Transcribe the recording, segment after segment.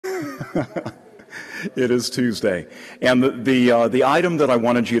It is Tuesday. And the item that I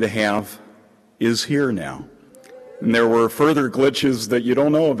wanted you to have is here now. And there were further glitches that you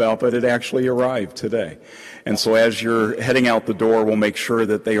don't know about, but it actually arrived today. And so as you're heading out the door, we'll make sure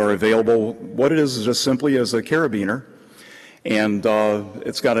that they are available. What it is just simply as a carabiner. And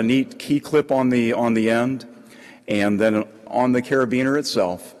it's got a neat key clip on the end. And then on the carabiner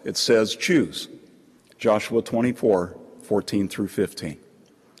itself, it says choose. Joshua 24, 14 through 15.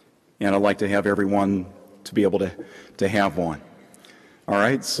 And I'd like to have everyone to be able to have one. All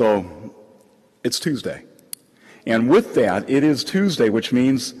right, so it's Tuesday. And with that, it is Tuesday, which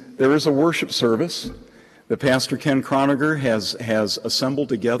means there is a worship service that Pastor Ken Croniger has assembled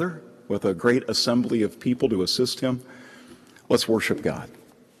together with a great assembly of people to assist him. Let's worship God.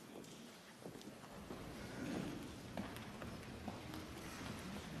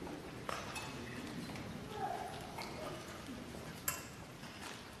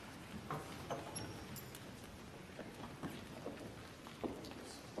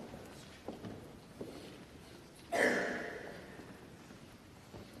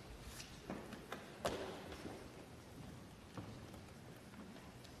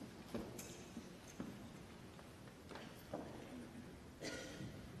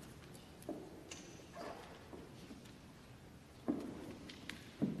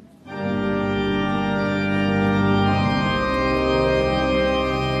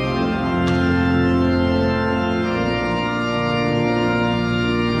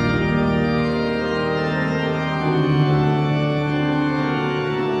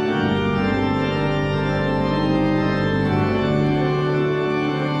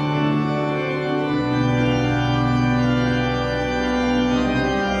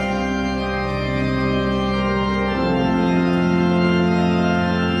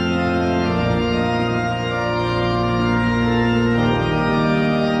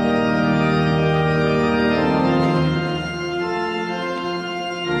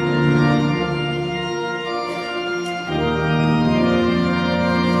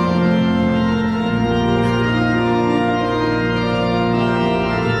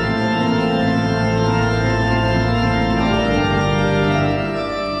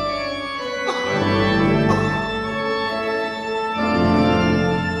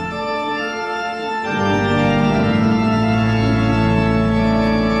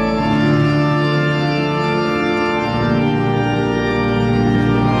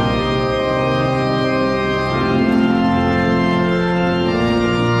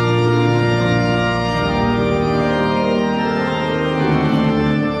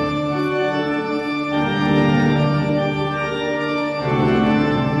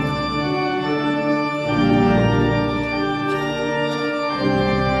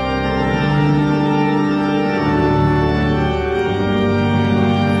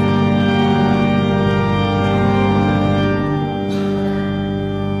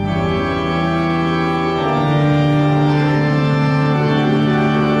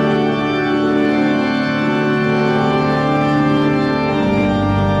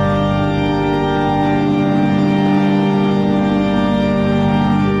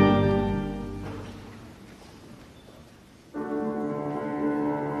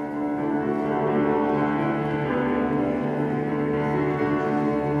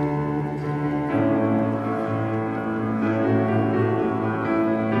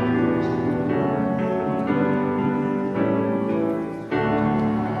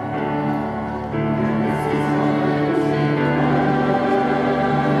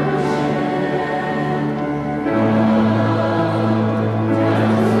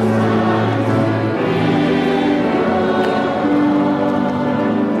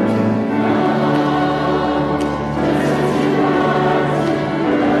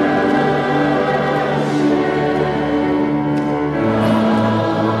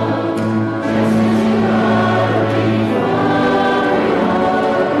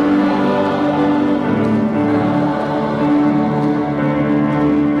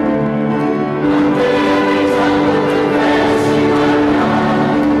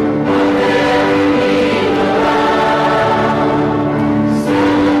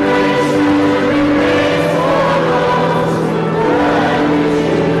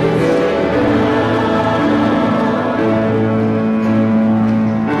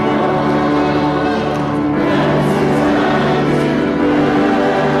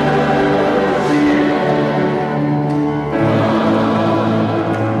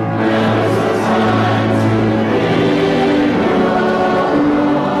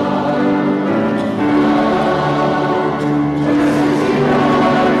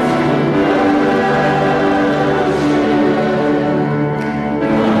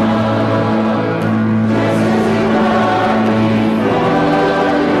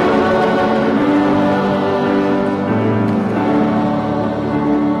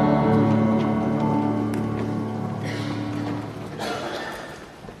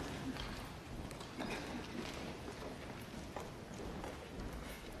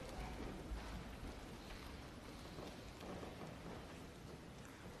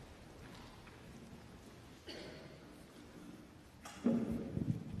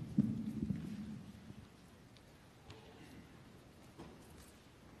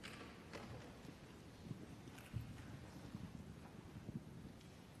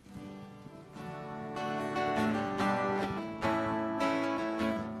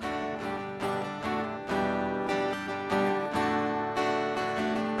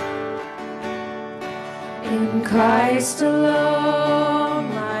 In Christ alone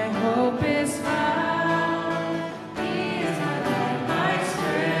my hope is found. He is my light, my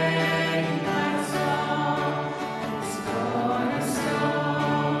strength, my song. This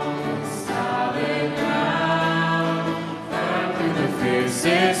cornerstone, this solid ground, firm through the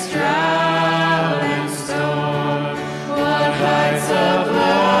fiercest drought and storm. What heights of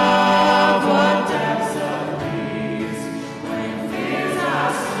love, what depths of peace, when fears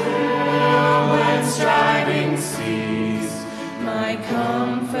are still, when striving cease. My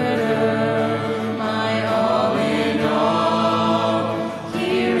comforter, my all in all,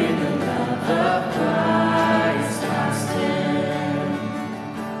 here in the love of Christ I stand.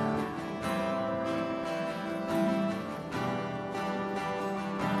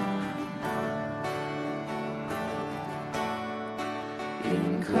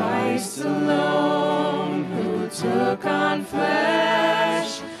 In Christ alone, who took on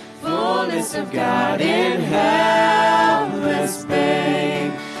flesh, fullness of God in helpless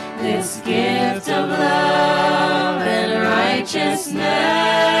babe, this gift of love and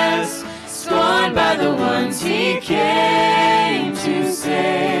righteousness, scorned by the ones he came to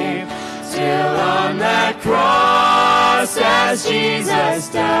save. Still on that cross as Jesus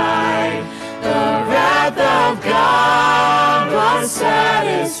died, the wrath of God was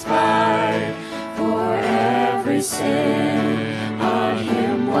satisfied. For every sin on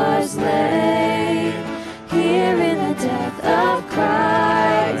him was laid. Here in the death of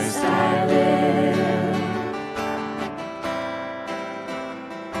Christ I live.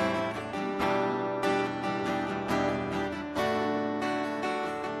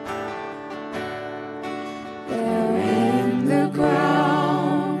 There in the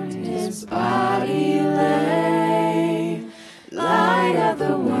ground his body lay, light of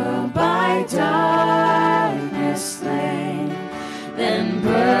the world by darkness slain. Then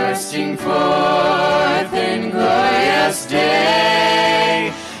bursting forth in glorious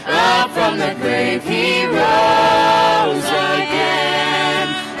day, up from the grave he rose again.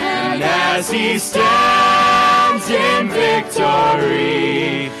 And as he stands in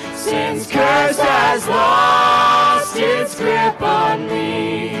victory, sin's curse has lost its grip on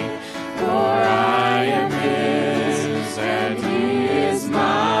me. For I am his and he is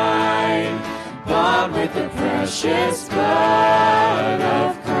mine, bought with the precious blood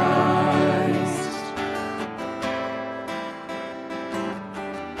of Christ.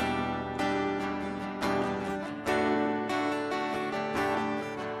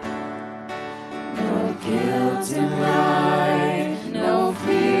 No guilt in life, no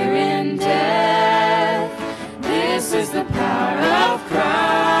fear in death. This is the power of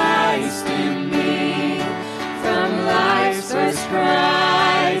Christ in me. From life's first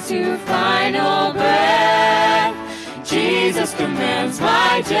cry to final breath, Jesus commands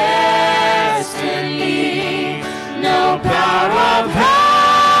my destiny. No power of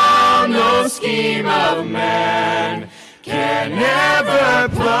hell, no scheme of man can ever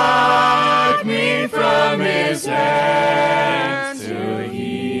pluck me from his hand till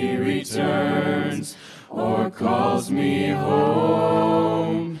he returns or calls me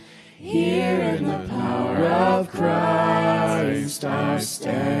home. Here in the power of Christ I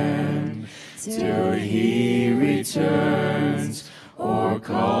stand till he returns or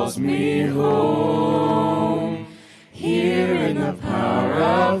calls me home. Here in the power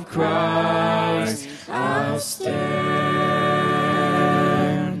of Christ I'll stand.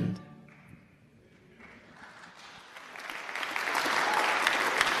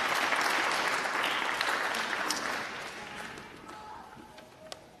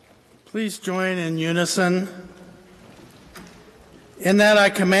 Please join in unison. In that I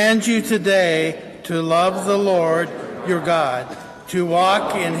command you today to love the Lord your God, to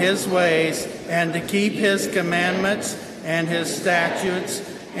walk in his ways, and to keep his commandments and his statutes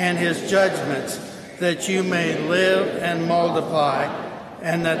and his judgments, that you may live and multiply,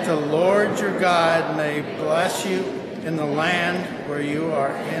 and that the Lord your God may bless you in the land where you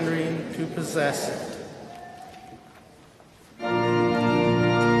are entering to possess it.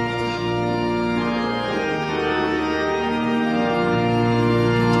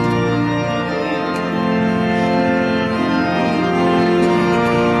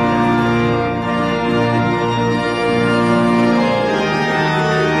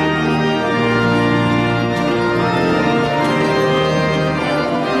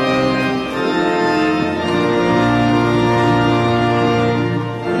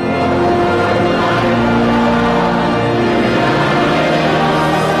 I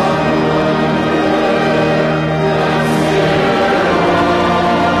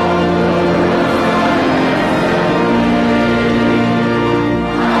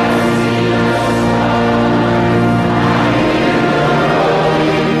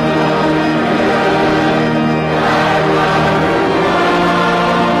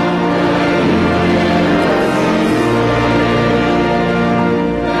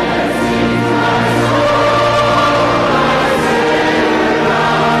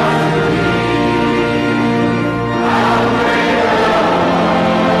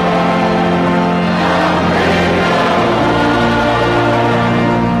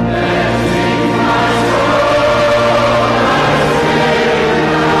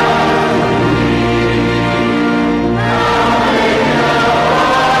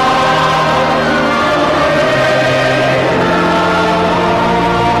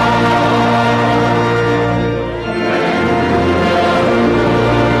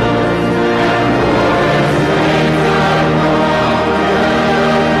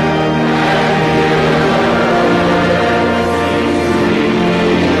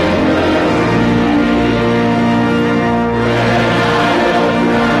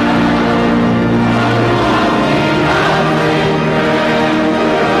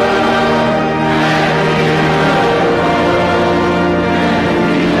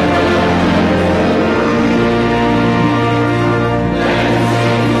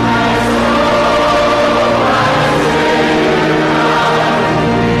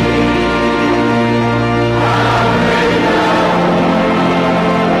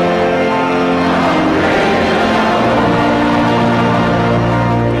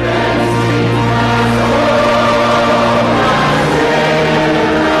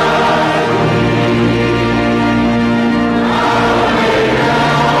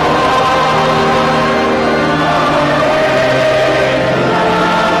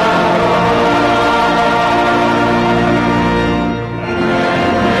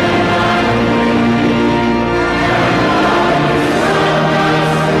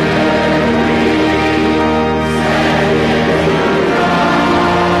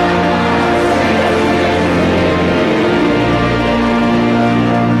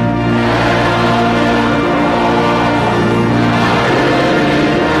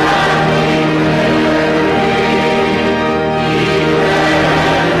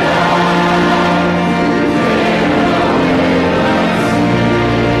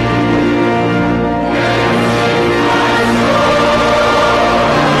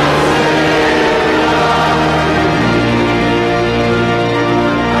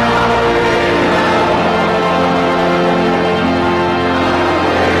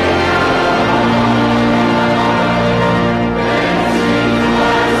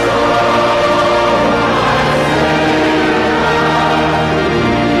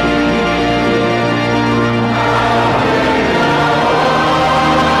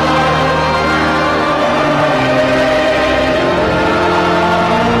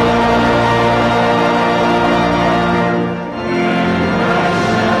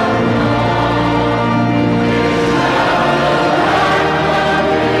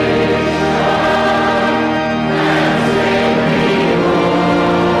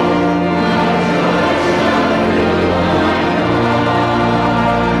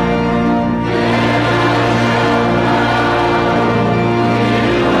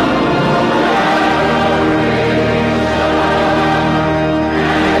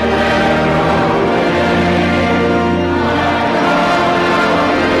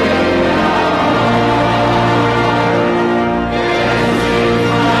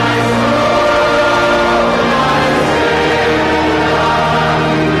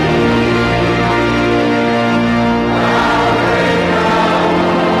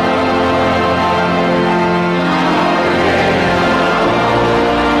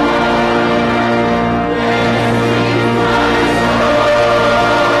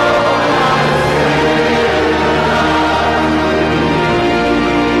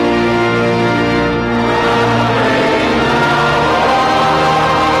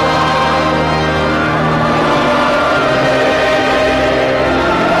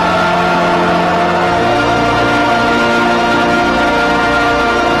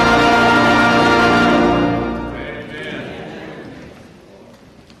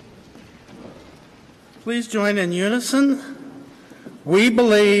Please join in unison. We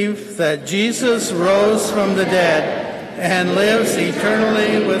believe that Jesus rose from the dead and lives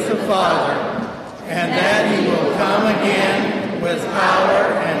eternally with the Father, and that he will come again with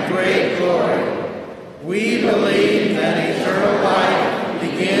power and great glory. We believe that eternal life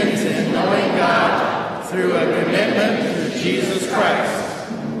begins in knowing God through a commitment to Jesus Christ.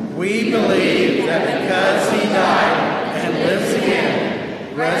 We believe that because he died and lives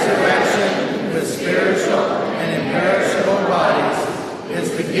again, resurrection with spiritual and imperishable bodies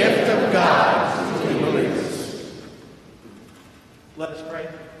is the gift of God to believers. Let us pray.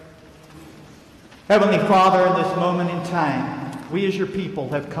 Heavenly Father, in this moment in time, we as your people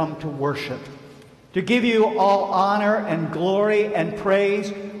have come to worship, to give you all honor and glory and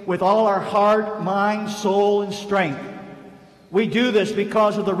praise with all our heart, mind, soul, and strength. We do this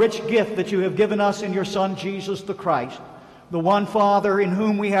because of the rich gift that you have given us in your Son, Jesus the Christ, the one Father in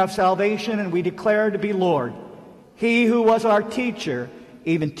whom we have salvation and we declare to be Lord, he who was our teacher,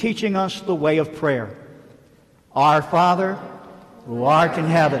 even teaching us the way of prayer. Our Father, who art in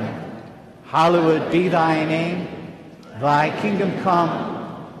heaven, hallowed be thy name. Thy kingdom come,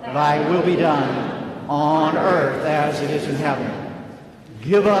 thy will be done, on earth as it is in heaven.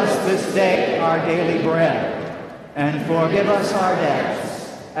 Give us this day our daily bread, and forgive us our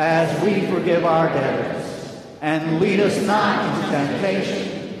debts, as we forgive our debtors. And lead us not into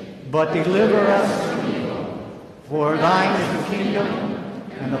temptation, but deliver us from evil. For thine is the kingdom,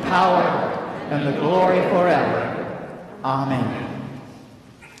 and the power, and the glory forever. Amen.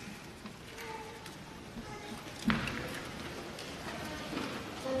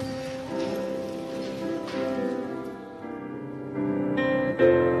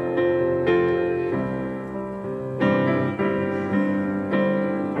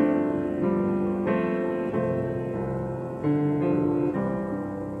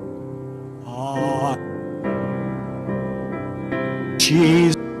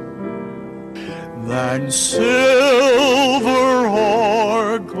 Jesus, than silver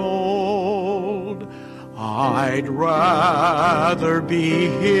or gold, I'd rather be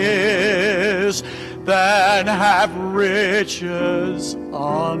his than have riches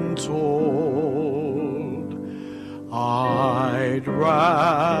untold. I'd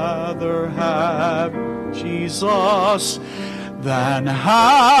rather have Jesus than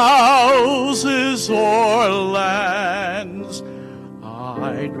houses or lands.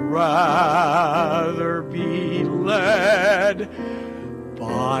 I'd rather be led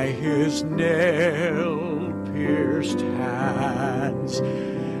by his nail-pierced hands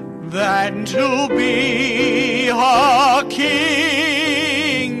than to be a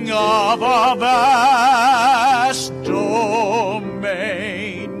king of a vast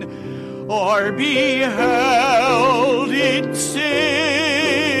domain, or be held in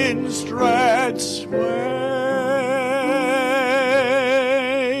sin's dread sway.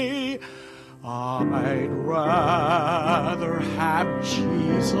 I'd rather have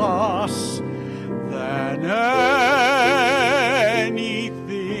Jesus than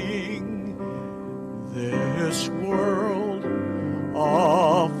anything this world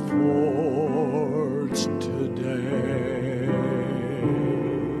affords today.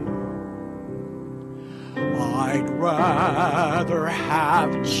 I'd rather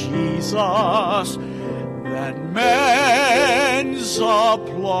have Jesus than men's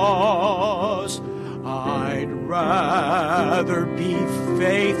applause. I'd rather be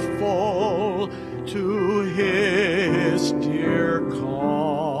faithful to his dear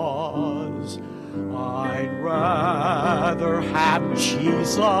cause. I'd rather have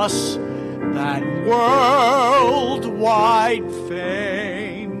Jesus than worldwide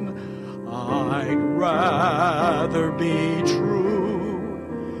fame. I'd rather be true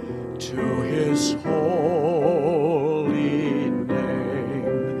to his holy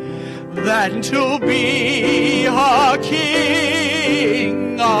name than to be a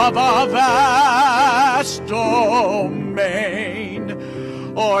king of a vast domain,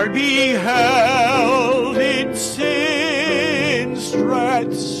 or be held in sin's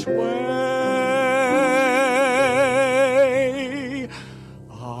dread sway.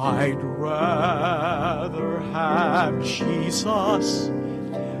 I'd rather have Jesus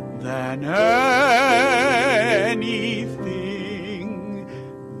than anything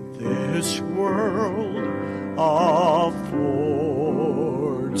this world affords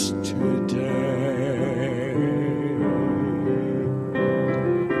today.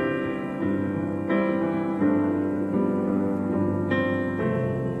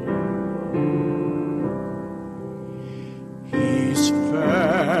 He's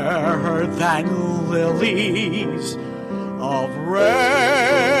fairer than lilies of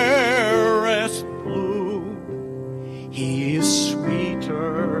rarest blue.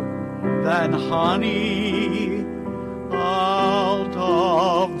 honey out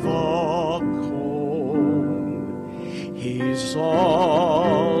of the comb. He's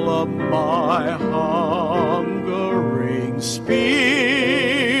all of my hungering spirit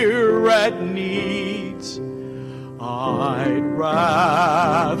needs. I'd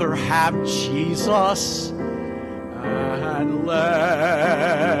rather have Jesus and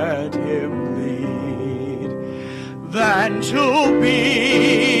let him lead than to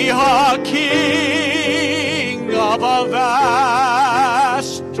be a king of a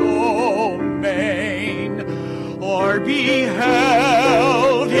vast domain, or be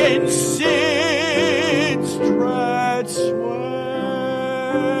held in sin's dread sway.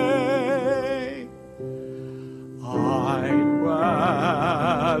 I'd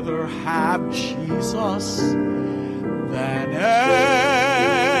rather have Jesus than anything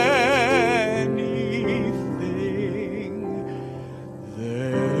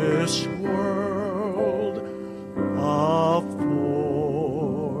this world affords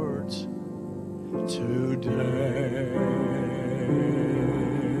today.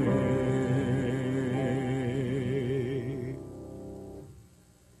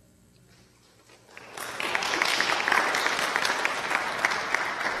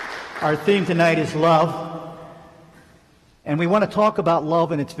 Our theme tonight is love. And we want to talk about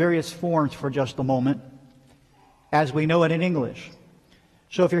love in its various forms for just a moment, as we know it in English.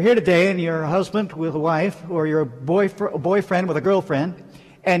 So if you're here today and you're a husband with a wife, or you're a boyfriend with a girlfriend,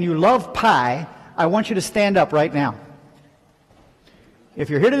 and you love pie, I want you to stand up right now. If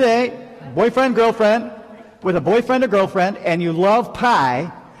you're here today, boyfriend, girlfriend, with a boyfriend or girlfriend, and you love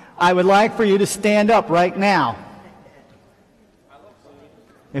pie, I would like for you to stand up right now.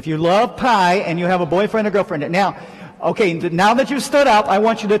 If you love pie and you have a boyfriend or girlfriend. Now, okay, now that you've stood up, I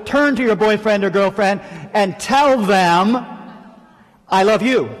want you to turn to your boyfriend or girlfriend and tell them, I love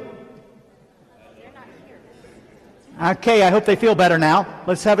you. Okay, I hope they feel better now.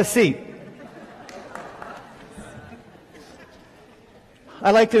 Let's have a seat.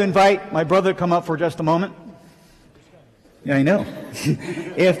 I'd like to invite my brother to come up for just a moment. Yeah, I know.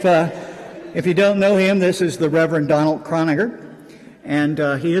 If you don't know him, this is the Reverend Donald Croniger, and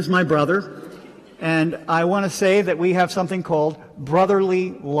he is my brother. And I want to say that we have something called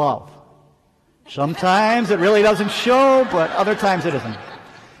brotherly love. Sometimes it really doesn't show, but other times it isn't.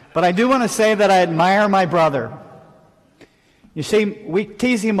 But I do want to say that I admire my brother. You see, we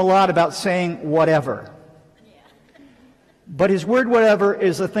tease him a lot about saying whatever. But his word whatever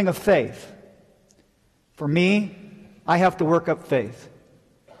is a thing of faith. For me, I have to work up faith.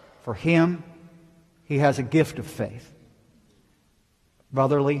 For him, he has a gift of faith.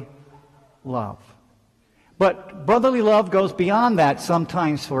 Brotherly love. But brotherly love goes beyond that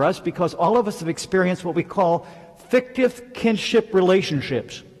sometimes for us, because all of us have experienced what we call fictive kinship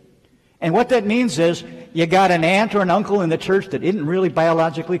relationships. And what that means is you got an aunt or an uncle in the church that isn't really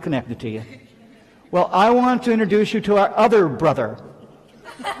biologically connected to you. Well, I want to introduce you to our other brother,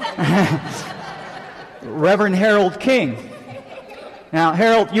 Reverend Harold King. Now,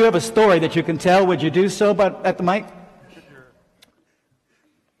 Harold, you have a story that you can tell. Would you do so at the mic?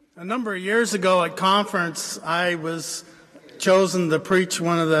 A number of years ago at conference, I was chosen to preach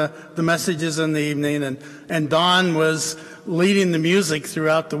one of the messages in the evening, and Don was leading the music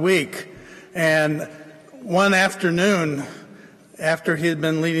throughout the week. And one afternoon, after he had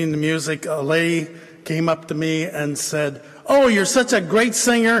been leading the music, a lady came up to me and said, "Oh, you're such a great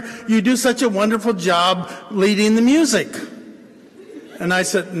singer. You do such a wonderful job leading the music." And I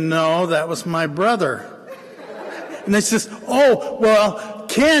said, "No, that was my brother." And they says, "Oh, well,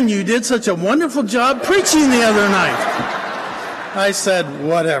 Ken, you did such a wonderful job preaching the other night." I said,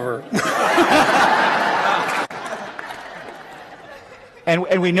 "Whatever."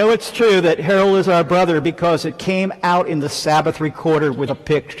 And we know it's true that Harold is our brother because it came out in the Sabbath recorder with a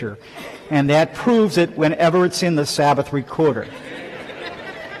picture. And that proves it whenever it's in the Sabbath recorder.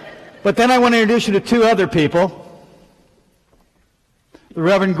 But then I want to introduce you to two other people. The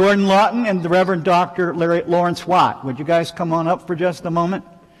Reverend Gordon Lawton and the Reverend Dr. Lawrence Watt. Would you guys come on up for just a moment?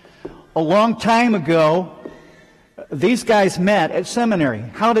 A long time ago, these guys met at seminary.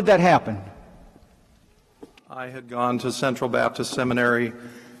 How did that happen? I had gone to Central Baptist Seminary,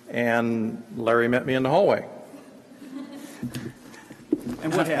 and Larry met me in the hallway.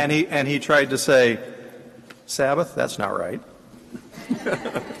 And what happened? And he tried to say, "Sabbath? That's not right."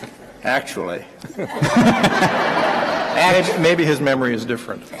 Actually. Maybe his memory is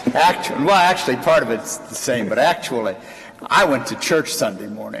different. Actually, part of it's the same, but actually, I went to church Sunday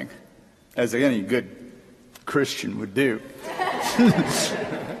morning, as any good Christian would do.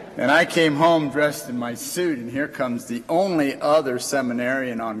 And I came home dressed in my suit, and here comes the only other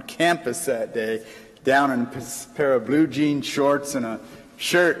seminarian on campus that day, down in a pair of blue jean shorts and a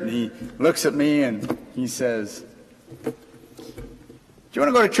shirt, and he looks at me and he says, "Do you want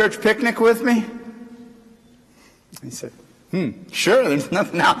to go to church picnic with me?" I said, "Sure, there's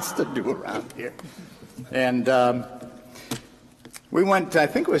nothing else to do around here." And we went to, I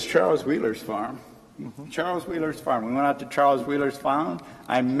think it was Charles Wheeler's farm. Charles Wheeler's farm. We went out to Charles Wheeler's farm.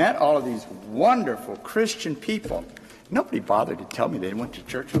 I met all of these wonderful Christian people. Nobody bothered to tell me they went to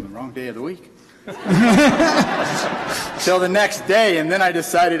church on the wrong day of the week. Till the next day, and then I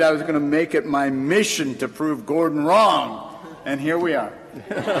decided I was going to make it my mission to prove Gordon wrong. And here we are.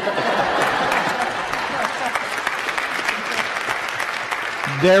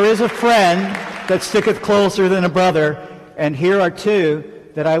 There is a friend that sticketh closer than a brother, and here are two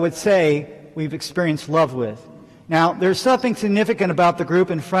that I would say we've experienced love with. Now, there's something significant about the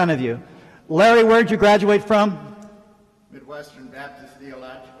group in front of you. Larry, where did you graduate from? Midwestern Baptist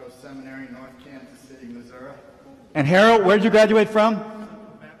Theological Seminary, North Kansas City, Missouri. And Harold, where did you graduate from?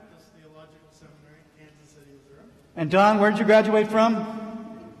 Baptist Theological Seminary, Kansas City, Missouri. And Don, where did you graduate from?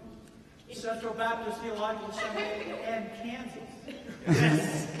 Central Baptist Theological Seminary and Kansas.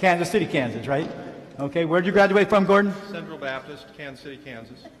 Kansas City, Kansas, right? Okay, where did you graduate from, Gordon? Central Baptist, Kansas City,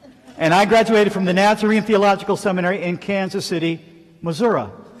 Kansas. And I graduated from the Nazarene Theological Seminary in Kansas City, Missouri.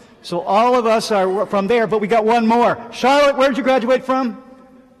 So all of us are from there, but we got one more. Charlotte, where did you graduate from?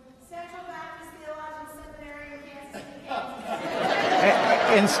 Central Baptist Theological Seminary in Kansas City,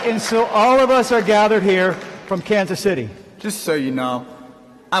 Kansas. And so all of us are gathered here from Kansas City. Just so you know,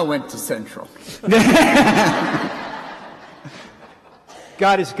 I went to Central.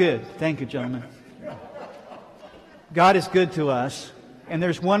 God is good. Thank you, gentlemen. God is good to us. And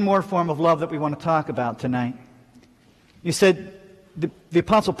there's one more form of love that we want to talk about tonight. You said, the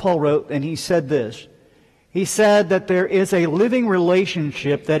Apostle Paul wrote, and he said this. He said that there is a living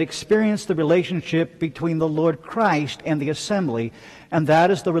relationship that experienced the relationship between the Lord Christ and the assembly, and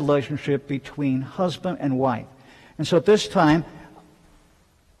that is the relationship between husband and wife. And so at this time,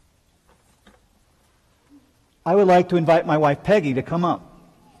 I would like to invite my wife Peggy to come up.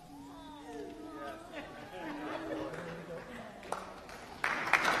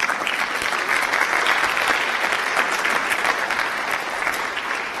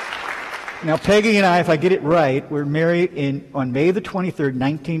 Now, Peggy and I, if I get it right, were married on May the 23rd,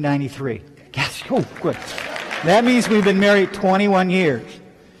 1993. Yes, oh, good. That means we've been married 21 years.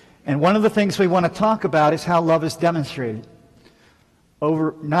 And one of the things we want to talk about is how love is demonstrated.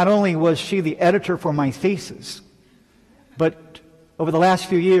 Not only was she the editor for my thesis, but over the last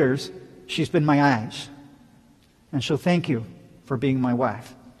few years, she's been my eyes. And so thank you for being my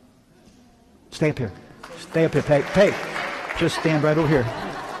wife. Stay up here. Stay up here, Peg. Peg, just stand right over here.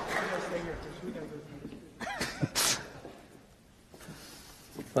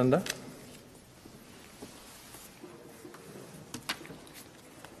 Linda?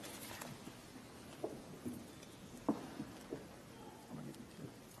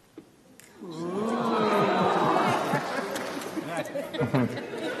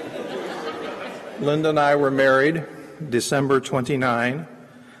 Linda and I were married December 29,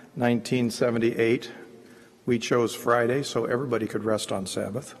 1978. We chose Friday so everybody could rest on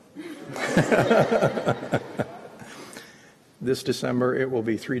Sabbath. This December, it will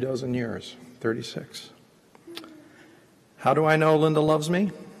be 36 years, 36. How do I know Linda loves me?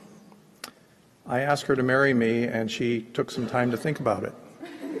 I asked her to marry me, and she took some time to think about it.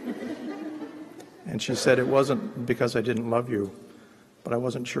 And she said it wasn't because I didn't love you, but I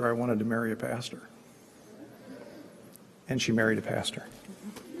wasn't sure I wanted to marry a pastor. And she married a pastor.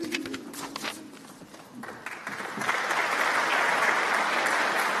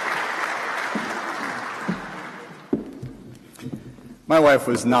 My wife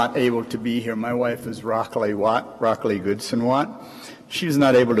was not able to be here. My wife is Rockley Goodson Watt. She was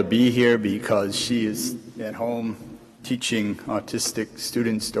not able to be here because she is at home teaching autistic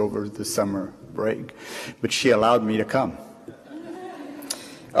students over the summer break. But she allowed me to come.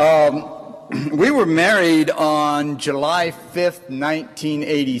 We were married on July 5th,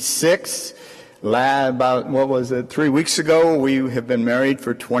 1986. About, 3 weeks ago, we have been married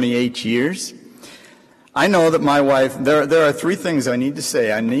for 28 years. I know that my wife, there are three things I need to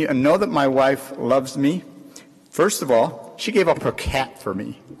say. I know that my wife loves me. First of all, she gave up her cat for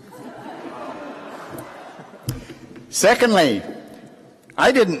me. Secondly,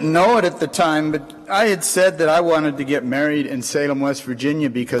 I didn't know it at the time, but I had said that I wanted to get married in Salem, West Virginia,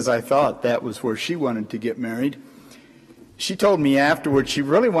 because I thought that was where she wanted to get married. She told me afterwards she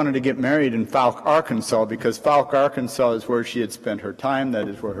really wanted to get married in Falk, Arkansas, because Falk, Arkansas is where she had spent her time. That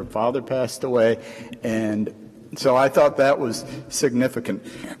is where her father passed away. And so I thought that was significant.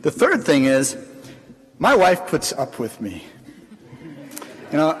 The third thing is, my wife puts up with me.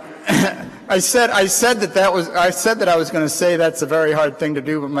 You know, I said that I was going to say that's a very hard thing to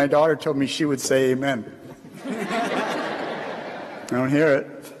do, but my daughter told me she would say amen. I don't hear it.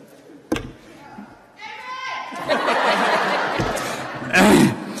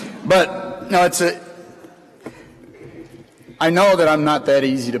 But no, I know that I'm not that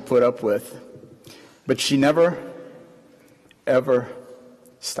easy to put up with, but she never, ever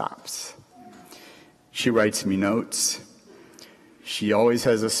stops. She writes me notes. She always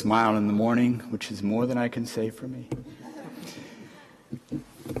has a smile in the morning, which is more than I can say for me.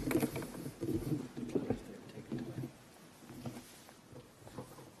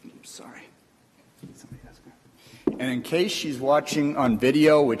 Sorry. And in case she's watching on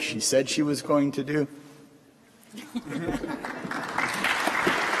video, which she said she was going to do,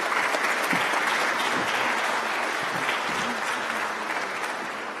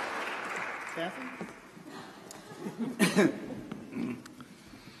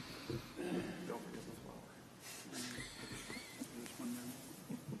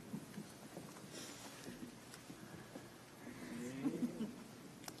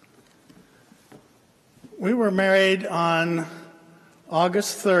 We were married on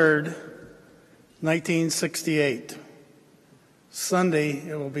August 3rd, 1968. Sunday,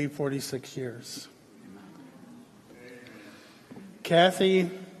 it will be 46 years.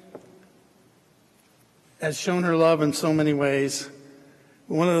 Kathy has shown her love in so many ways.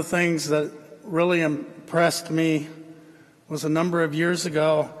 One of the things that really impressed me was a number of years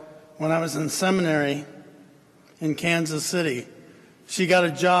ago when I was in seminary in Kansas City. She got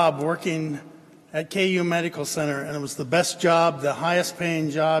a job working at KU Medical Center, and it was the best job, the highest paying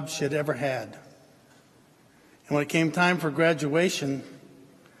job she had ever had. And when it came time for graduation,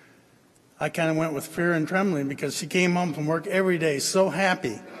 I kind of went with fear and trembling because she came home from work every day so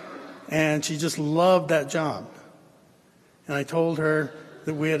happy, and she just loved that job. And I told her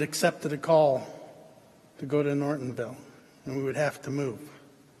that we had accepted a call to go to Nortonville, and we would have to move.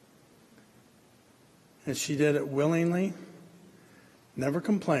 And she did it willingly, never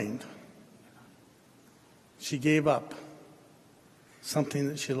complained. She gave up something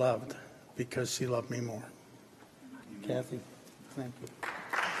that she loved because she loved me more. Kathy, thank you.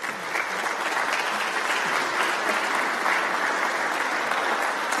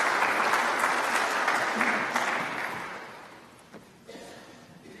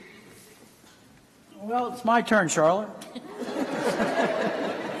 Well, it's my turn, Charlotte.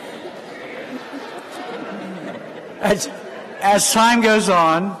 As time goes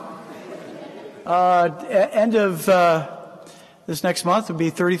on, end of this next month will be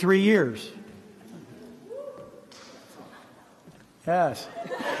 33 years. Yes.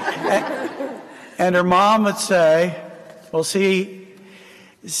 And her mom would say, well,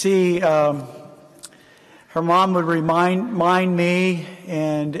 her mom would remind me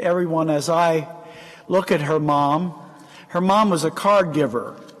and everyone as I look at her mom. Her mom was a card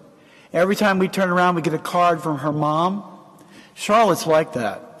giver. Every time we turn around, we get a card from her mom. Charlotte's like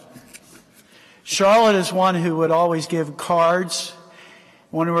that. Charlotte is one who would always give cards.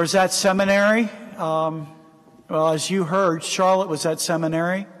 When we was at seminary, well, as you heard, Charlotte was at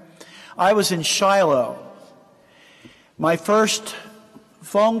seminary. I was in Shiloh. My first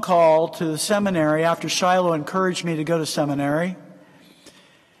phone call to the seminary after Shiloh encouraged me to go to seminary,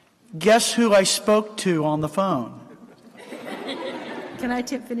 guess who I spoke to on the phone? Can I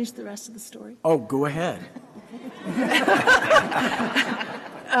finish the rest of the story? Oh, go ahead.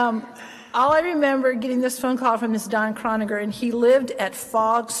 All I remember getting this phone call from this Don Croniger, and he lived at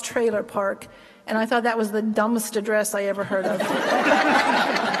Fogg's Trailer Park, and I thought that was the dumbest address I ever heard of.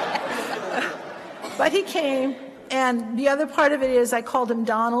 But he came, and the other part of it is I called him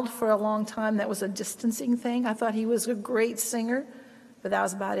Donald for a long time. That was a distancing thing. I thought he was a great singer, but that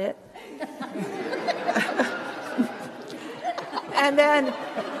was about it. And then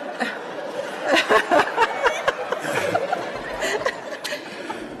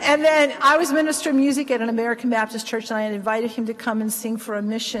and then I was minister of music at an American Baptist church, and I had invited him to come and sing for a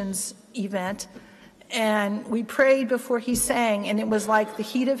missions event. And we prayed before he sang, and it was like the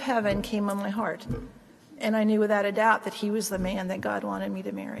heat of heaven came on my heart. And I knew without a doubt that he was the man that God wanted me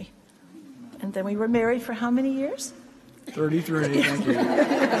to marry. And then we were married for how many years? 33, thank you.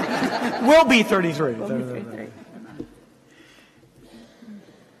 We'll be 33. We'll be 33.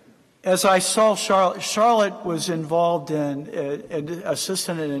 As I saw Charlotte was involved in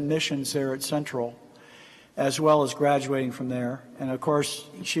assistant in admissions there at Central. as well as graduating from there. And of course,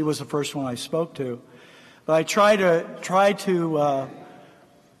 she was the first one I spoke to. But I tried to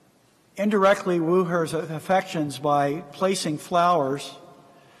indirectly woo her affections by placing flowers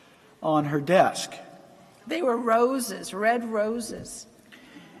on her desk. They were roses, red roses.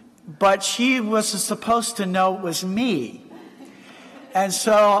 But she was supposed to know it was me. And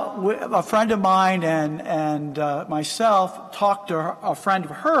so a friend of mine and myself talked to a friend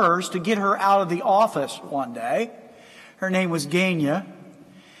of hers to get her out of the office one day. Her name was Gania.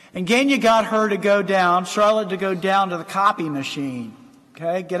 And Gania got her to go down, Charlotte to go down to the copy machine.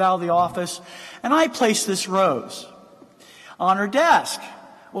 Okay, get out of the office. And I placed this rose on her desk.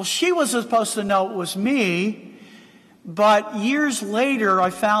 Well, she was supposed to know it was me, but years later I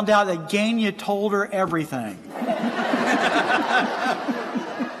found out that Gania told her everything.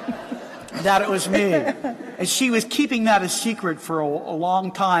 That it was me. And she was keeping that a secret for a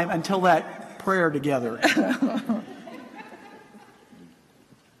long time until that prayer together.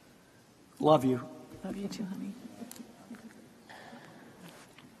 Love you. Love you too, honey.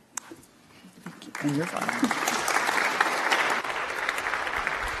 And you're fine.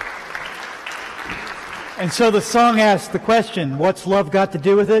 And so the song asked the question, what's love got to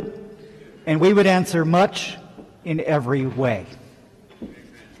do with it? And we would answer, much in every way.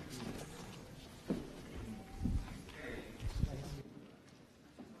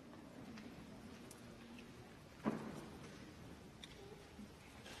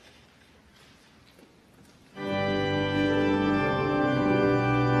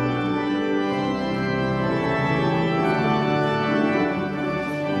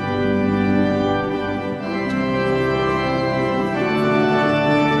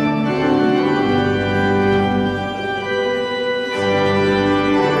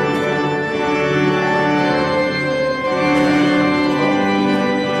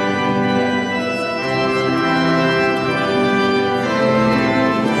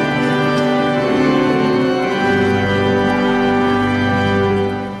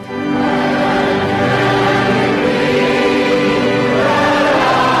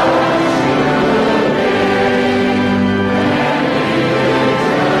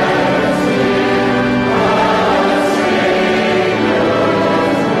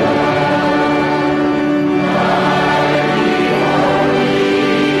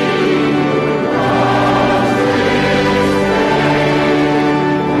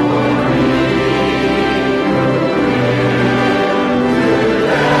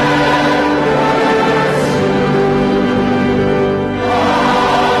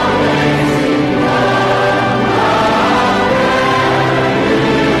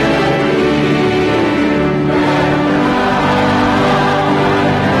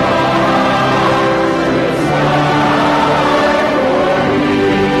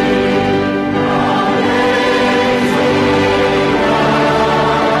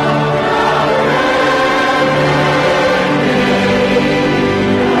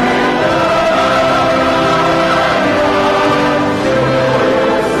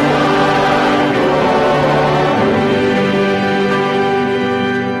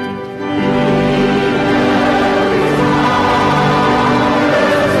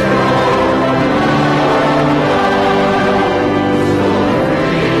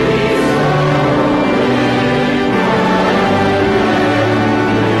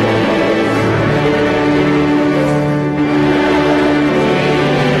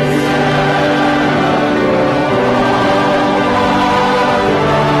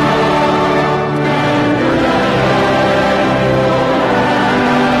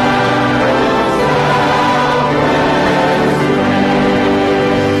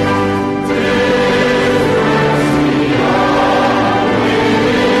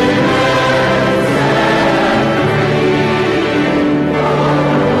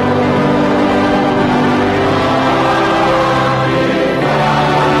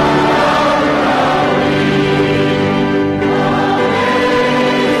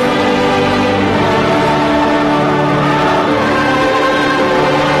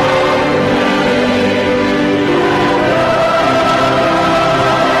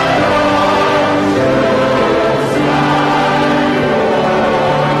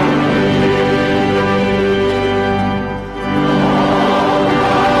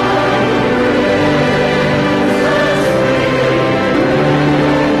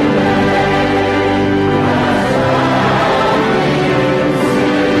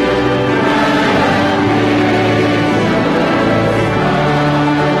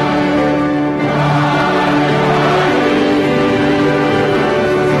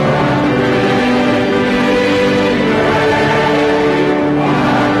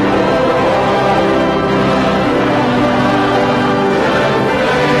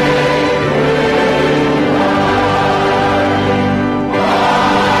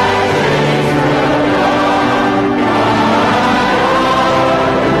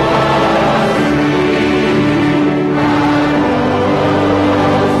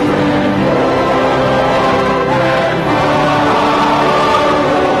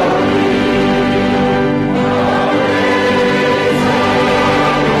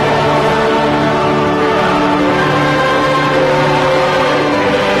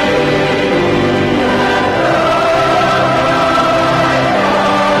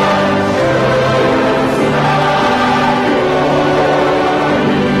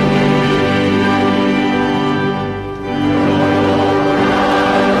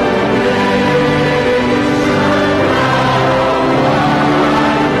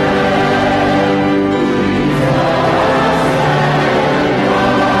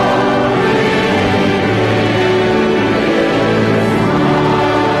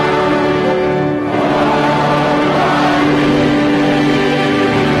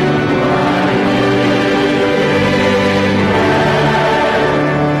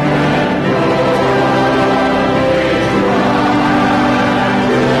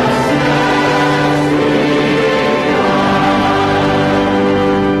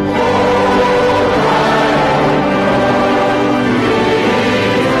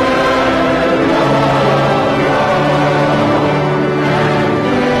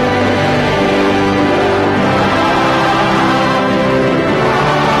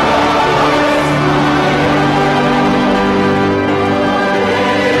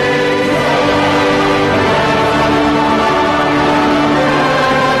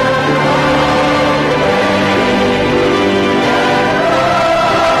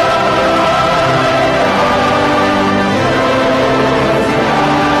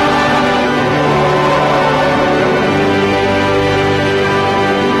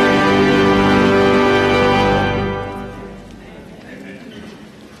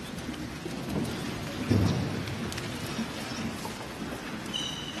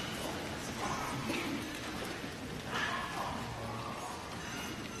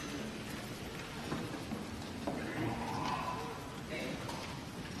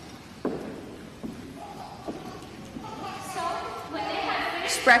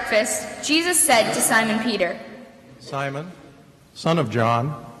 finished breakfast, Jesus said to Simon Peter, Simon, son of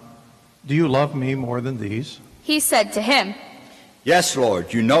John, do you love me more than these? He said to him, Yes,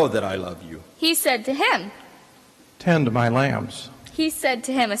 Lord, you know that I love you. He said to him, Tend my lambs. He said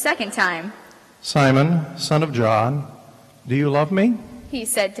to him a second time, Simon, son of John, do you love me? He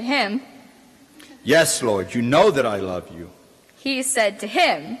said to him, Yes, Lord, you know that I love you. He said to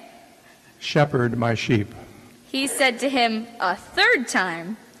him, Shepherd my sheep. He said to him a third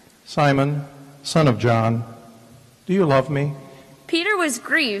time, Simon, son of John, do you love me? Peter was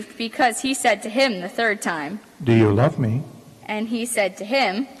grieved because he said to him the third time, Do you love me? And he said to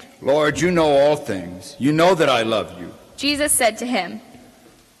him, Lord, you know all things. You know that I love you. Jesus said to him,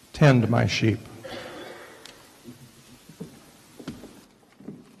 Tend my sheep.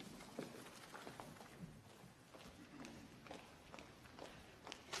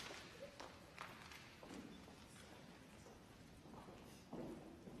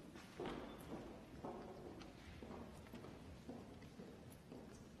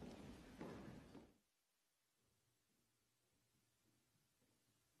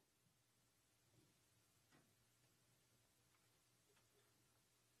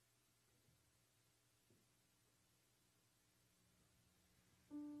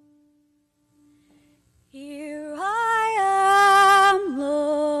 Here I am,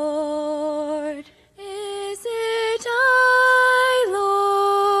 Lord. Is it I,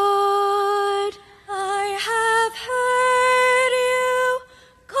 Lord? I have heard you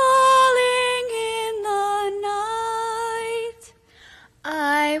calling in the night.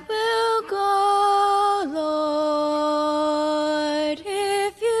 I will go, Lord,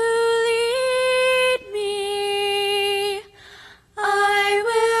 if you lead me. I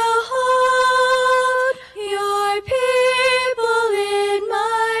will hold your people in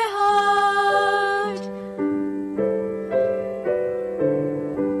my heart.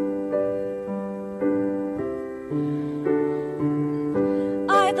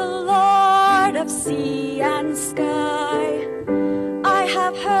 I, the Lord of sea and sky, I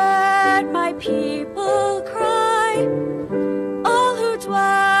have heard my people cry, all who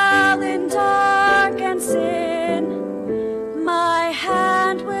dwell in dark and sin, my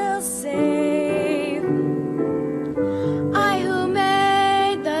hand will save. I who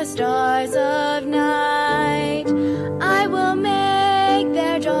made the stars of night, I will make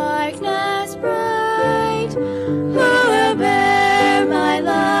their darkness bright. Who will bear my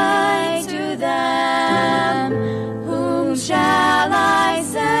light to them? Whom shall I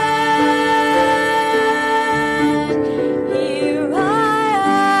send?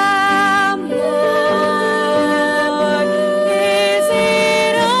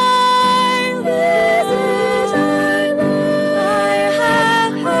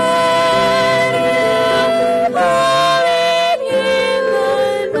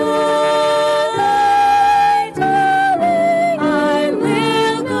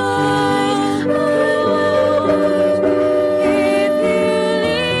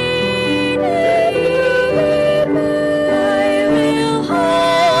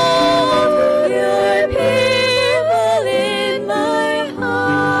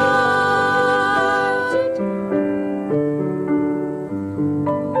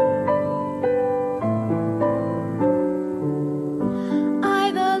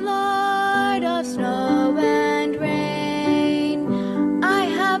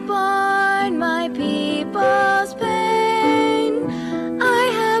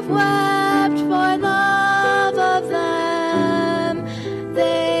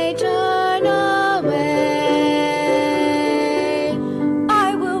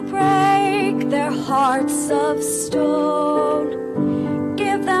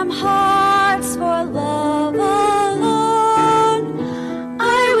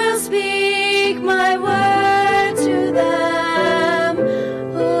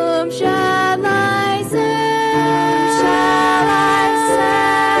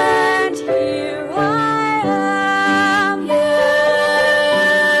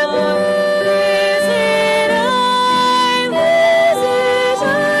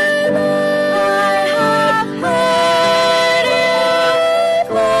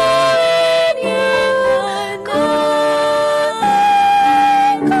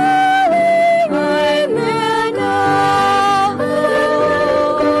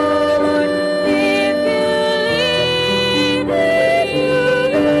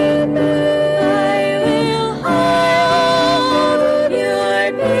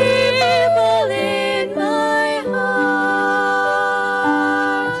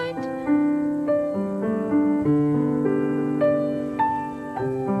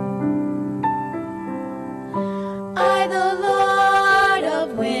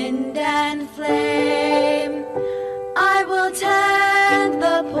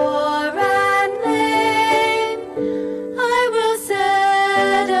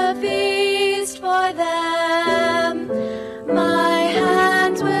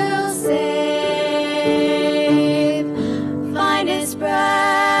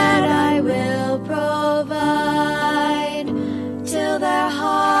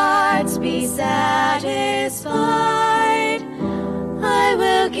 satisfied. I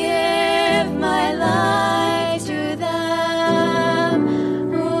will give my life to them.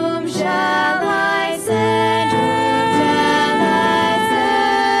 Whom shall I send? Whom shall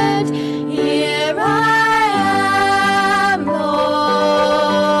I send? Here I am,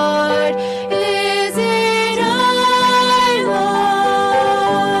 Lord. Is it I,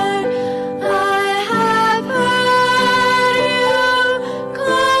 Lord? I have heard you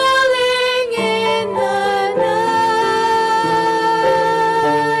calling in the night.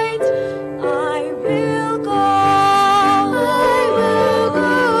 I will go. I will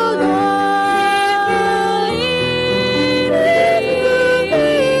go, Lord. If you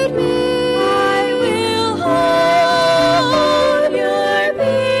lead me, I will hold your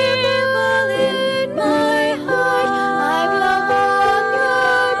people in my heart. I will hold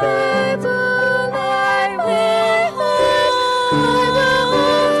your people. I will hold your people in my heart.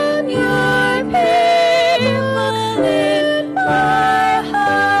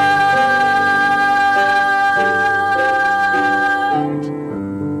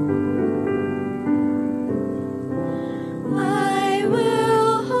 I will hold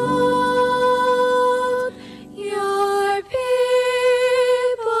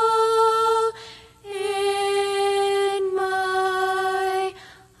your people in my heart.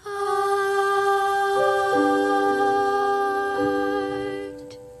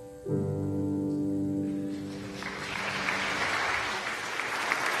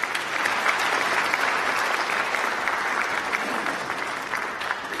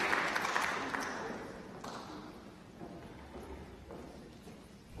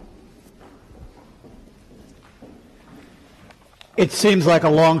 It seems like a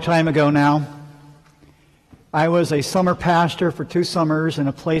long time ago now. I was a summer pastor for 2 summers in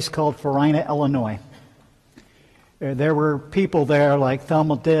a place called Farina, Illinois. There were people there like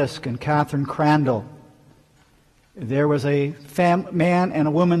Thelma Disk and Catherine Crandall. There was a man and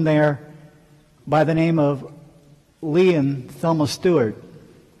a woman there by the name of Lee and Thelma Stewart.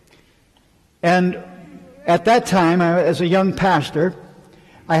 And at that time, as a young pastor,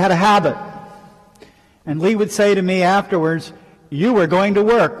 I had a habit. And Lee would say to me afterwards, "You were going to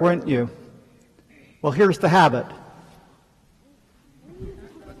work, weren't you?" Well, here's the habit.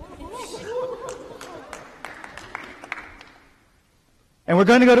 And we're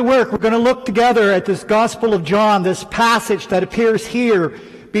going to go to work. We're going to look together at this Gospel of John, this passage that appears here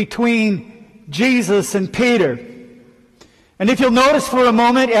between Jesus and Peter. And if you'll notice for a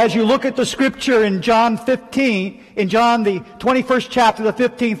moment, as you look at the scripture in John 15, in John the 21st chapter, the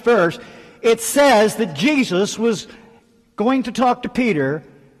 15th verse, it says that Jesus was going to talk to Peter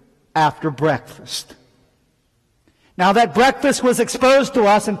after breakfast. Now that breakfast was exposed to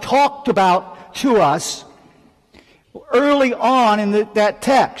us and talked about to us early on in that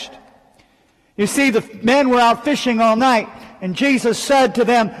text. You see, the men were out fishing all night, and Jesus said to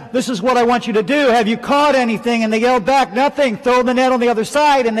them, "This is what I want you to do. Have you caught anything?" And they yelled back, "Nothing." Throw the net on the other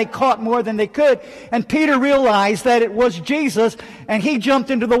side, and they caught more than they could. And Peter realized that it was Jesus, and he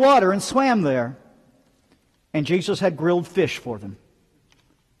jumped into the water and swam there. And Jesus had grilled fish for them,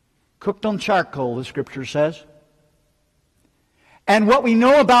 cooked on charcoal, the scripture says. And what we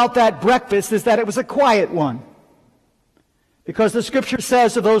know about that breakfast is that it was a quiet one. Because the scripture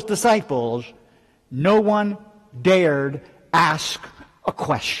says to those disciples, no one dared ask a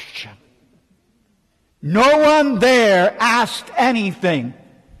question. No one there asked anything.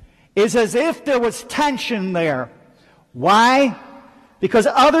 It's as if there was tension there. Why? Because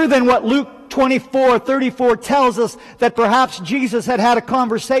other than what Luke 24:34 tells us, that perhaps Jesus had had a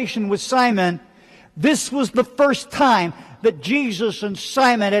conversation with Simon, this was the first time that Jesus and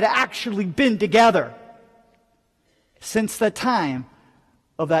Simon had actually been together since the time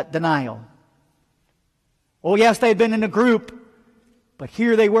of that denial. Oh yes, they had been in a group, but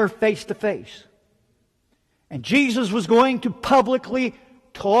here they were face to face. And Jesus was going to publicly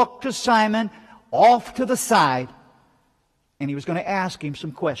talk to Simon off to the side, and he was going to ask him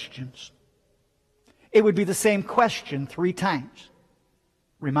some questions. It would be the same question 3 times.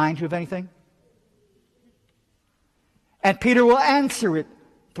 Remind you of anything? And Peter will answer it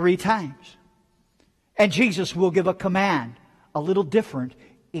 3 times. And Jesus will give a command, a little different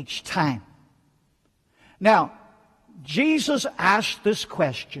each time. Now, Jesus asked this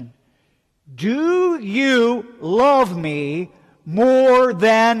question, do you love me more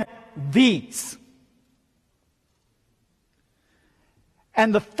than these?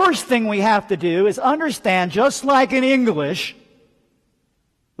 And the first thing we have to do is understand, just like in English,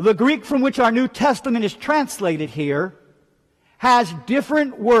 the Greek from which our New Testament is translated here has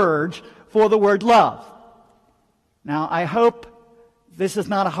different words for the word love. Now, I hope this is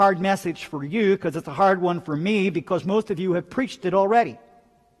not a hard message for you because it's a hard one for me because most of you have preached it already.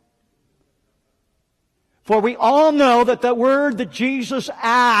 For we all know that the word that Jesus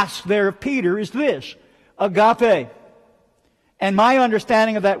asked there of Peter is this, agape. And my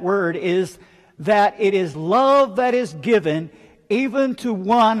understanding of that word is that it is love that is given even to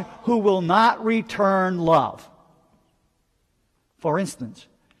one who will not return love. For instance,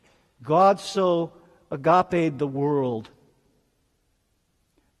 God so agape the world,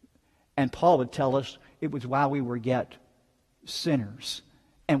 and Paul would tell us it was while we were yet sinners,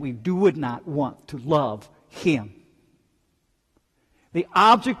 and we would not want to love Him. The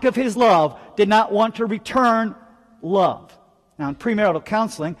object of His love did not want to return love. Now, in premarital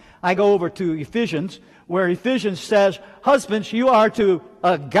counseling, I go over to Ephesians, where Ephesians says, husbands, you are to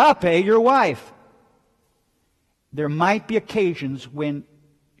agape your wife. There might be occasions when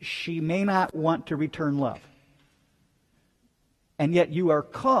she may not want to return love. And yet you are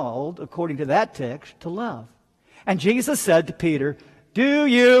called, according to that text, to love. And Jesus said to Peter, do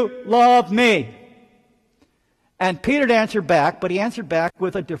you love me? And Peter answered back, but he answered back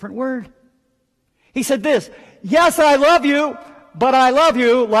with a different word. He said this, yes, I love you, but I love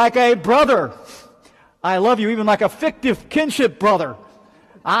you like a brother. I love you even like a fictive kinship brother.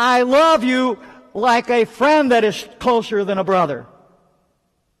 I love you like a friend that is closer than a brother.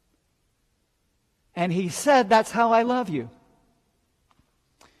 And he said, that's how I love you.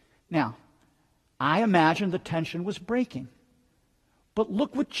 Now, I imagine the tension was breaking. But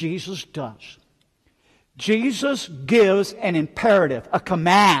look what Jesus does. Jesus gives an imperative, a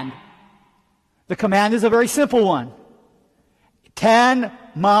command. The command is a very simple one. Tend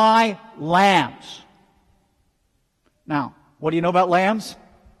my lambs. Now, what do you know about lambs?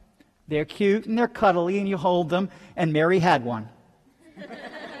 They're cute and they're cuddly and you hold them, and Mary had one.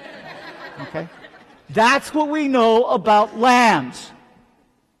 Okay? That's what we know about lambs.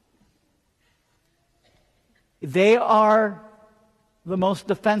 They are the most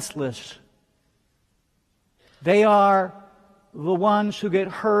defenseless. They are the ones who get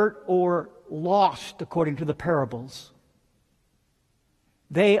hurt or lost, according to the parables.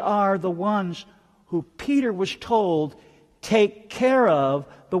 They are the ones who Peter was told, take care of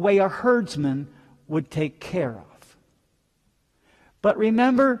the way a herdsman would take care of. But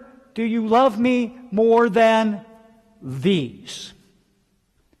remember, do you love me more than these?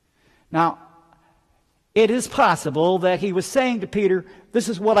 Now, it is possible that he was saying to Peter, this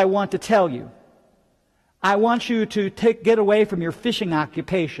is what I want to tell you. I want you to get away from your fishing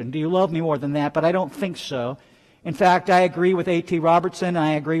occupation. Do you love me more than that? But I don't think so. In fact, I agree with A.T. Robertson,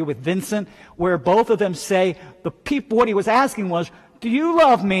 I agree with Vincent, where both of them say what he was asking was, do you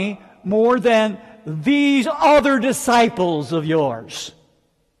love me more than these other disciples of yours,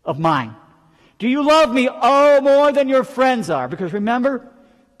 of mine? Do you love me, more than your friends are? Because remember,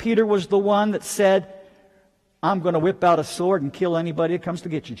 Peter was the one that said, I'm going to whip out a sword and kill anybody that comes to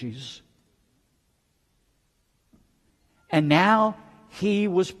get you, Jesus. And now he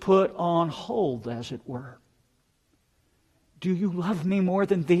was put on hold, as it were. Do you love me more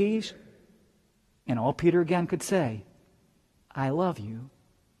than these? And all Peter again could say, I love you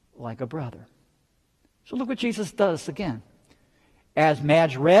like a brother. So look what Jesus does again. As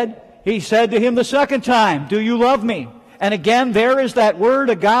Madge read, he said to him the second time, do you love me? And again, there is that word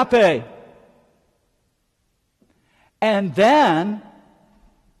agape. And then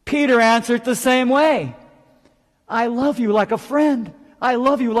Peter answered the same way. I love you like a friend. I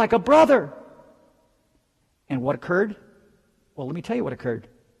love you like a brother. And what occurred? Well, let me tell you what occurred.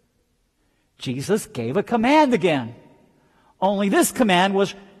 Jesus gave a command again. Only this command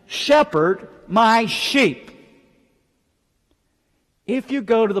was, shepherd my sheep. If you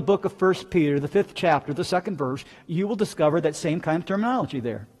go to the book of 1 Peter, the 5th chapter, the 2nd verse, you will discover that same kind of terminology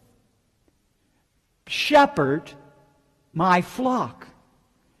there. Shepherd my flock.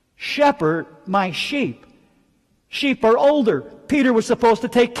 Shepherd my sheep. Sheep are older. Peter was supposed to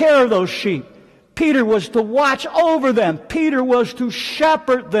take care of those sheep. Peter was to watch over them. Peter was to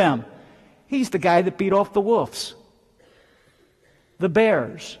shepherd them. He's the guy that beat off the wolves, the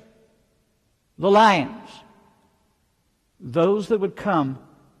bears, the lions, those that would come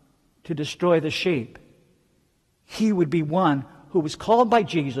to destroy the sheep. He would be one who was called by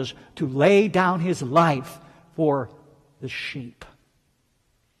Jesus to lay down his life for the sheep.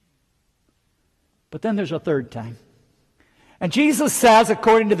 But then there's a third time. And Jesus says,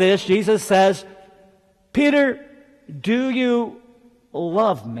 according to this, Jesus says, Peter, do you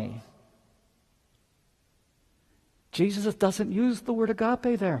love me? Jesus doesn't use the word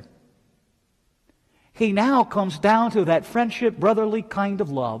agape there. He now comes down to that friendship, brotherly kind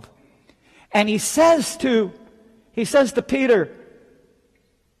of love. And he says to Peter,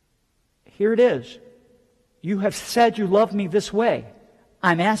 here it is. You have said you love me this way.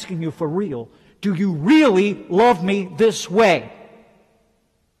 I'm asking you for real. Do you really love me this way?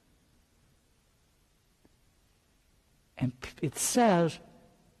 And it says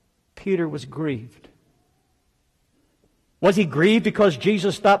Peter was grieved. Was he grieved because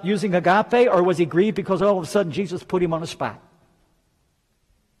Jesus stopped using agape, or was he grieved because all of a sudden Jesus put him on a spot?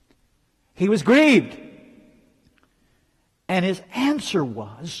 He was grieved. And his answer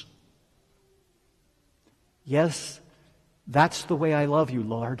was, yes, that's the way I love you,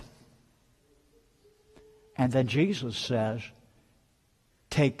 Lord. And then Jesus says,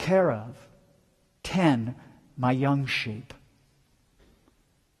 take care of, tend my young sheep.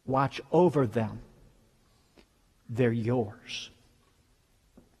 Watch over them. They're yours.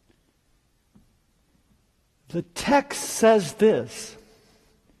 The text says this.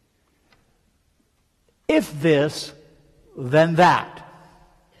 If this, then that.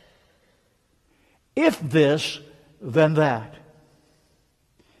 If this, then that.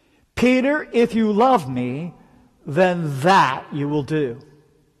 Peter, if you love me, then that you will do.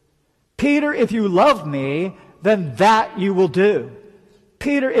 Peter, if you love me, then that you will do.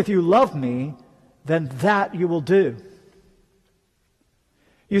 Peter, if you love me, then that you will do.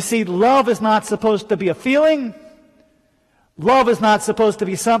 You see, love is not supposed to be a feeling. Love is not supposed to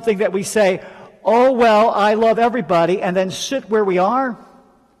be something that we say, oh, well, I love everybody, and then sit where we are.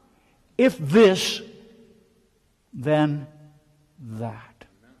 If this, then that.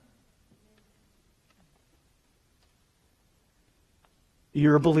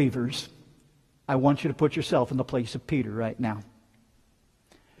 You're believers. I want you to put yourself in the place of Peter right now.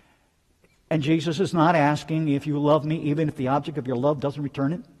 And Jesus is not asking if you love me even if the object of your love doesn't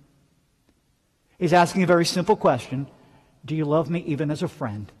return it. He's asking a very simple question. Do you love me even as a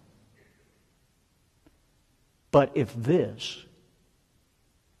friend? But if this,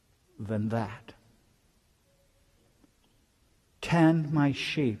 then that. Tend my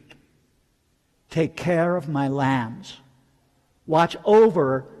sheep. Take care of my lambs. Watch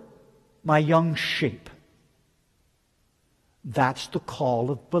over my young sheep. That's the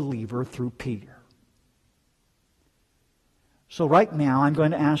call of believer through Peter. So right now, I'm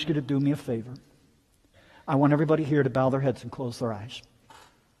going to ask you to do me a favor. I want everybody here to bow their heads and close their eyes.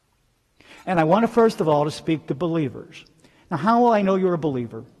 And I want to first of all to speak to believers. Now, how will I know you're a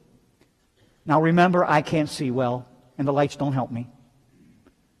believer? Now remember, I can't see well, and the lights don't help me.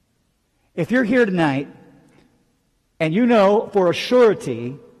 If you're here tonight, and you know for a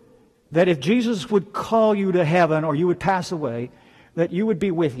surety that if Jesus would call you to heaven or you would pass away, that you would be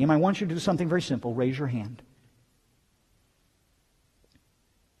with him, I want you to do something very simple. Raise your hand.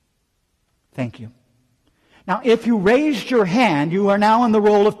 Thank you. Now, if you raised your hand, you are now in the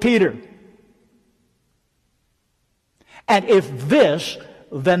role of Peter. And if this,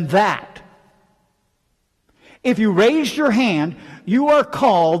 then that. If you raised your hand, you are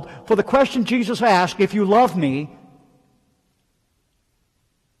called for the question Jesus asked, if you love me,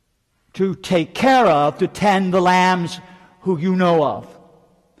 to take care of, to tend the lambs who you know of,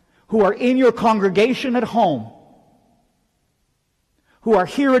 who are in your congregation at home, who are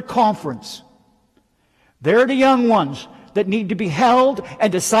here at conference. They're the young ones that need to be held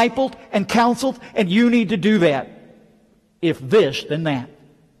and discipled and counseled, and you need to do that. If this, then that.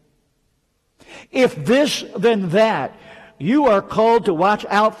 If this, then that. You are called to watch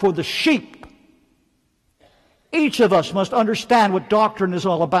out for the sheep. Each of us must understand what doctrine is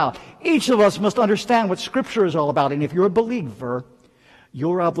all about. Each of us must understand what Scripture is all about. And if you're a believer,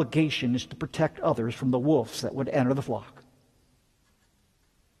 your obligation is to protect others from the wolves that would enter the flock.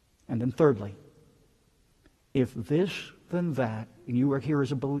 And then thirdly, if this, then that, and you are here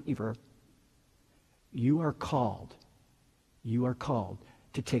as a believer, you are called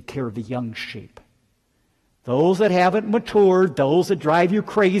to take care of the young sheep. Those that haven't matured, those that drive you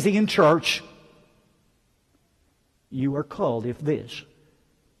crazy in church. You are called, if this,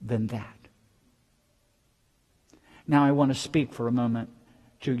 then that. Now I want to speak for a moment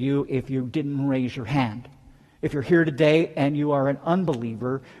to you if you didn't raise your hand. If you're here today and you are an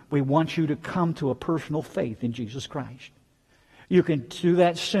unbeliever, we want you to come to a personal faith in Jesus Christ. You can do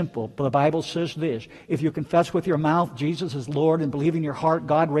that simple. The Bible says this: if you confess with your mouth Jesus is Lord and believe in your heart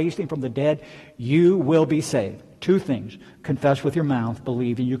God raised him from the dead, you will be saved. Two things. Confess with your mouth,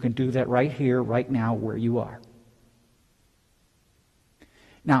 believe, and you can do that right here, right now, where you are.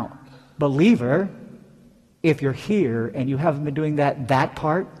 Now, believer, if you're here and you haven't been doing that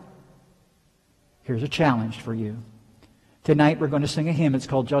part, here's a challenge for you. Tonight we're going to sing a hymn. It's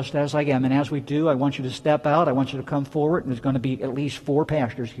called Just As I Am. And as we do, I want you to step out. I want you to come forward. And there's going to be at least 4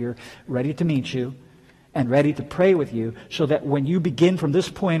 pastors here ready to meet you. and ready to pray with you so that when you begin from this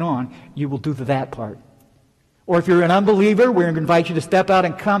point on, you will do that part. Or if you're an unbeliever, we're going to invite you to step out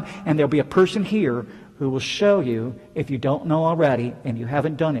and come, and there'll be a person here who will show you, if you don't know already and you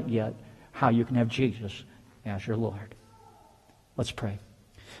haven't done it yet, how you can have Jesus as your Lord. Let's pray.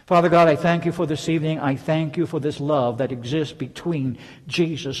 Father God, I thank you for this evening. I thank you for this love that exists between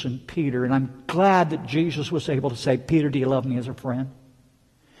Jesus and Peter. And I'm glad that Jesus was able to say, Peter, do you love me as a friend?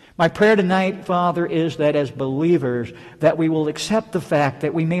 My prayer tonight, Father, is that as believers, that we will accept the fact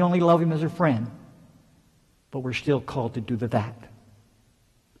that we may only love him as a friend, but we're still called to do that.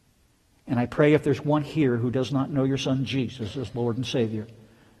 And I pray if there's one here who does not know your Son Jesus as Lord and Savior,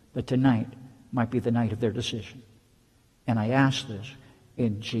 that tonight might be the night of their decision. And I ask this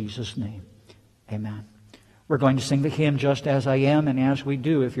in Jesus' name. Amen. We're going to sing the hymn, Just As I Am, and as we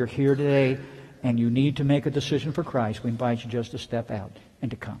do, if you're here today and you need to make a decision for Christ, we invite you just to step out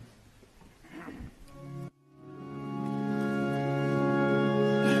and to come.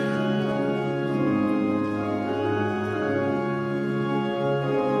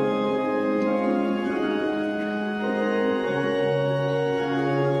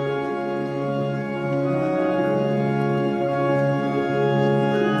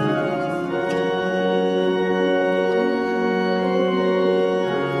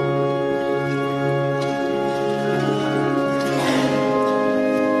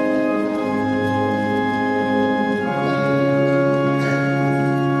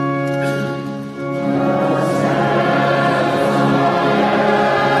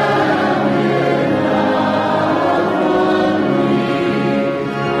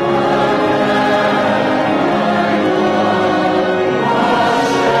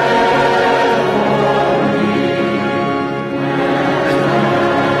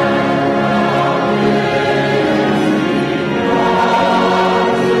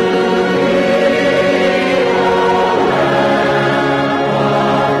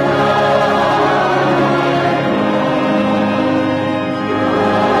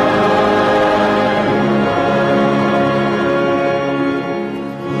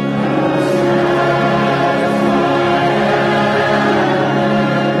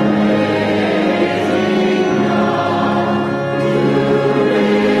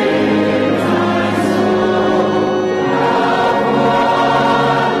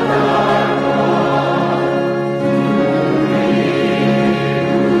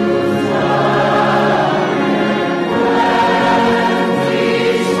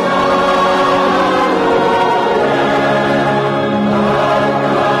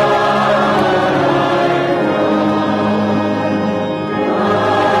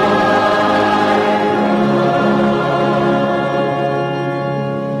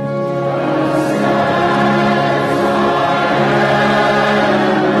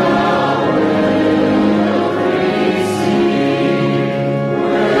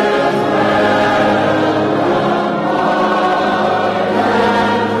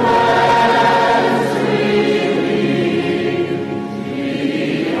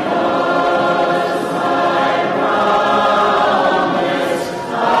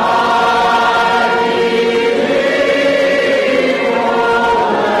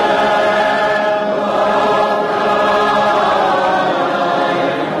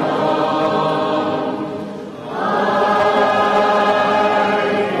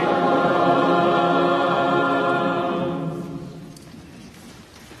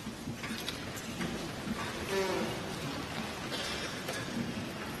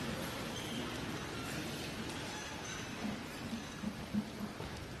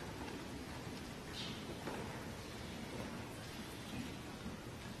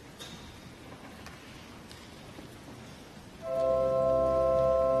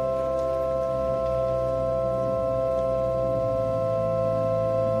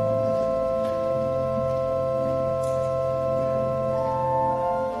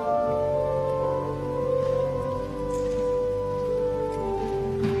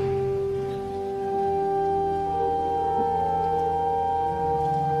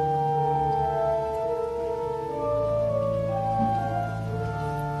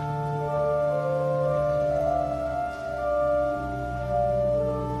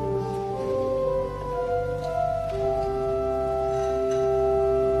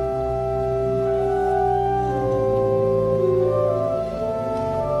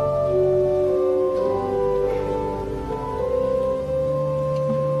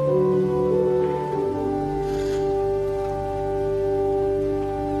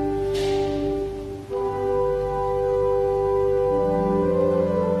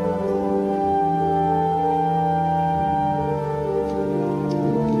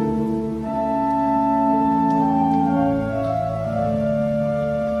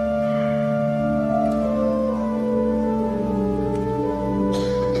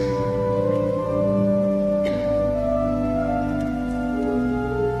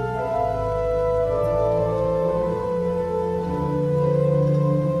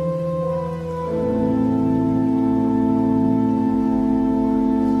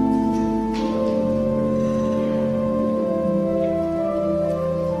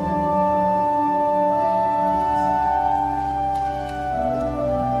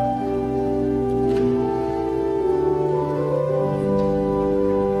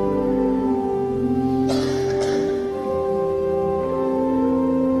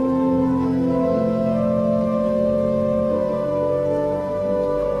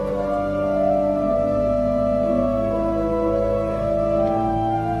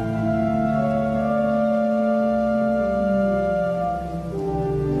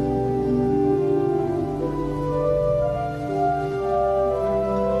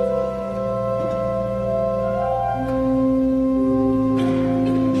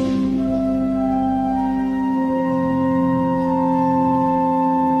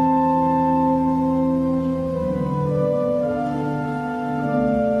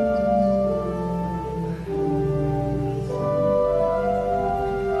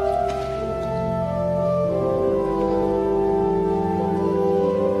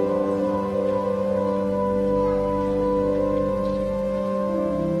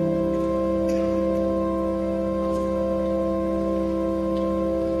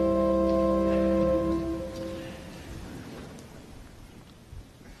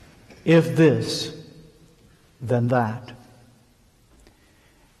 If this, then that.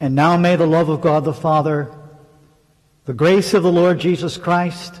 And now may the love of God the Father, the grace of the Lord Jesus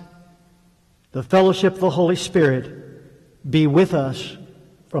Christ, the fellowship of the Holy Spirit be with us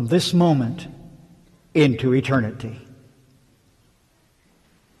from this moment into eternity.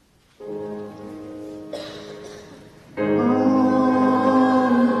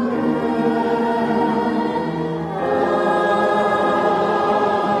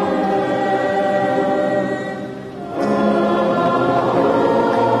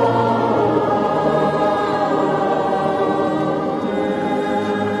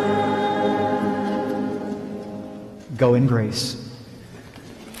 Go in grace.